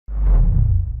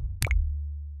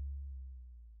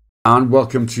And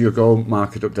welcome to your gold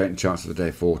market update and charts of the day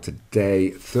for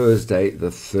today, Thursday, the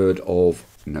 3rd of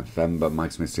November.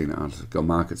 Mike Smith, senior analyst of Gold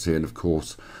Markets here, and of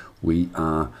course, we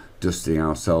are dusting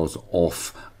ourselves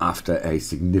off after a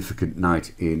significant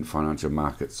night in financial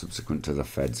markets subsequent to the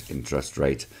Fed's interest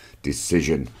rate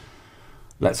decision.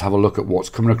 Let's have a look at what's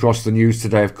coming across the news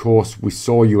today. Of course, we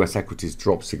saw US equities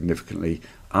drop significantly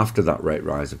after that rate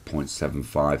rise of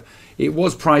 0.75. It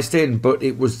was priced in, but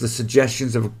it was the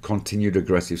suggestions of a continued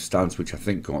aggressive stance which I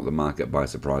think caught the market by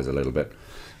surprise a little bit.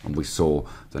 And we saw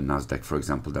the Nasdaq, for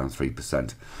example, down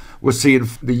 3%. We're seeing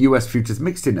the US futures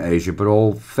mixed in Asia, but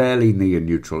all fairly near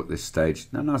neutral at this stage.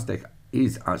 Now, Nasdaq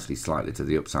is actually slightly to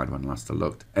the upside when last I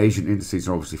looked. Asian indices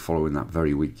are obviously following that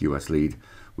very weak US lead,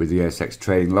 with the AUDJPY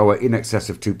trading lower in excess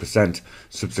of 2%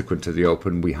 subsequent to the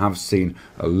open. We have seen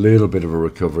a little bit of a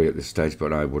recovery at this stage,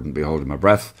 but I wouldn't be holding my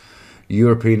breath.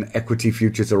 European equity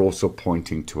futures are also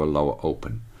pointing to a lower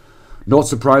open. Not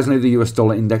surprisingly, the US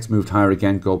dollar index moved higher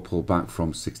again. Gold pulled back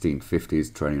from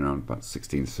 1650s, trading around about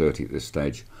 1630 at this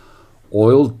stage.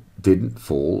 Oil didn't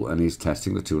fall and is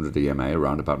testing the 200 EMA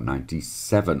around about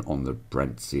 97 on the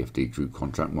Brent CFD crude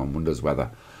contract. One wonders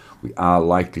whether we are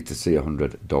likely to see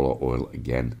 $100 oil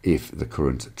again if the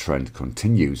current trend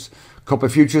continues. Copper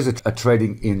futures are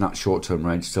trading in that short-term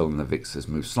range still, and the VIX has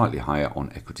moved slightly higher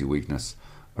on equity weakness,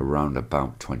 around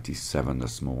about 27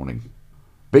 this morning.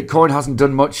 Bitcoin hasn't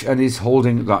done much and is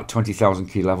holding that 20,000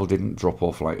 key level. Didn't drop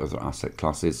off like other asset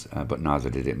classes, but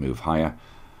neither did it move higher.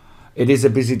 It is a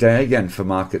busy day again for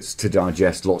markets to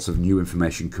digest. Lots of new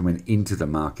information coming into the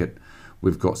market.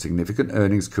 We've got significant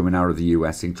earnings coming out of the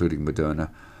US, including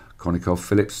Moderna,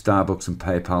 ConocoPhillips, Starbucks and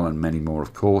PayPal, and many more,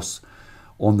 of course.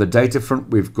 On the data front,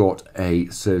 we've got a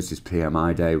services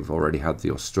PMI day. We've already had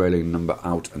the Australian number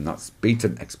out, and that's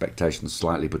beaten expectations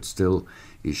slightly, but still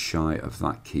is shy of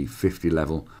that key 50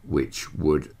 level, which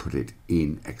would put it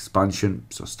in expansion,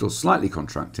 so still slightly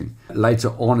contracting. Later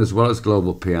on, as well as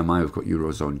global PMI, we've got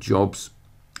Eurozone jobs,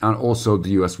 and also the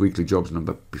US weekly jobs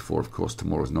number before, of course,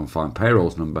 tomorrow's non-farm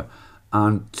payrolls number.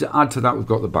 And to add to that, we've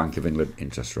got the Bank of England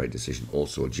interest rate decision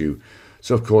also due.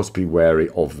 So, of course, be wary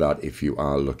of that if you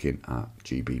are looking at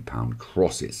GB pound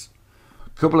crosses.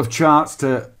 A couple of charts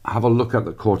to have a look at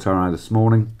that caught our eye this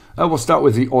morning. We'll start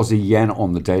with the Aussie yen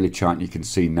on the daily chart. You can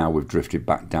see now we've drifted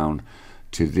back down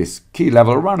to this key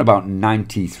level around about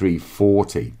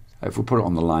 93.40. If we put it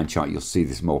on the line chart, you'll see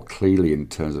this more clearly in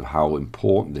terms of how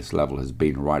important this level has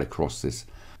been right across this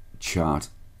chart.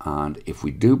 And if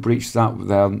we do breach that,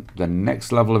 then the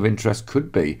next level of interest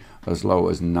could be as low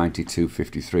as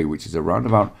 92.53, which is around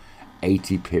about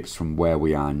 80 pips from where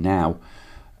we are now.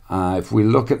 If we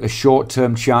look at the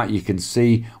short-term chart, you can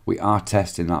see we are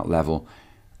testing that level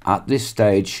at this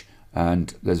stage,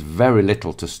 and there's very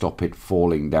little to stop it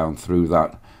falling down through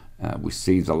that. We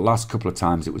see the last couple of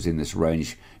times it was in this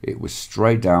range, it was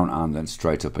straight down and then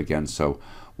straight up again. So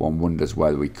one wonders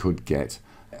whether we could get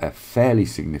a fairly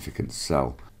significant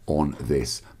sell on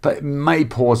this, but it may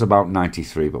pause about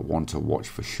 93, but one to watch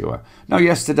for sure. Now,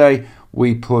 yesterday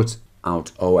we put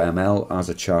out OML as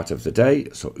a chart of the day,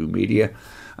 so Media.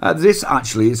 This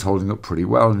actually is holding up pretty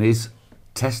well and is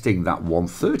testing that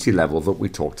 130 level that we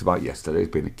talked about yesterday has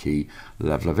been a key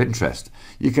level of interest.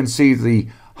 You can see the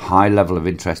high level of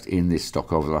interest in this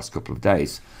stock over the last couple of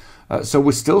days. So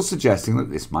we're still suggesting that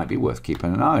this might be worth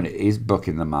keeping an eye on. It is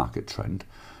bucking the market trend.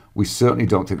 We certainly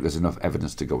don't think there's enough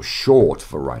evidence to go short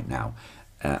for right now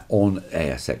on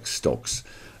ASX stocks.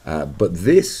 But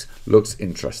this looks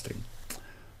interesting.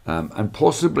 And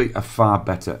possibly a far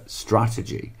better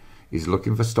strategy is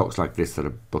looking for stocks like this that are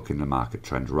bucking the market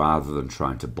trend rather than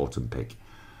trying to bottom pick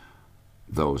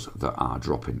those that are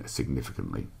dropping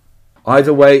significantly.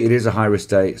 Either way, it is a high-risk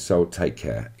day, so take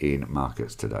care in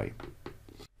markets today.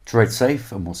 Trade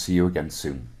safe, and we'll see you again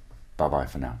soon. Bye-bye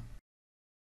for now.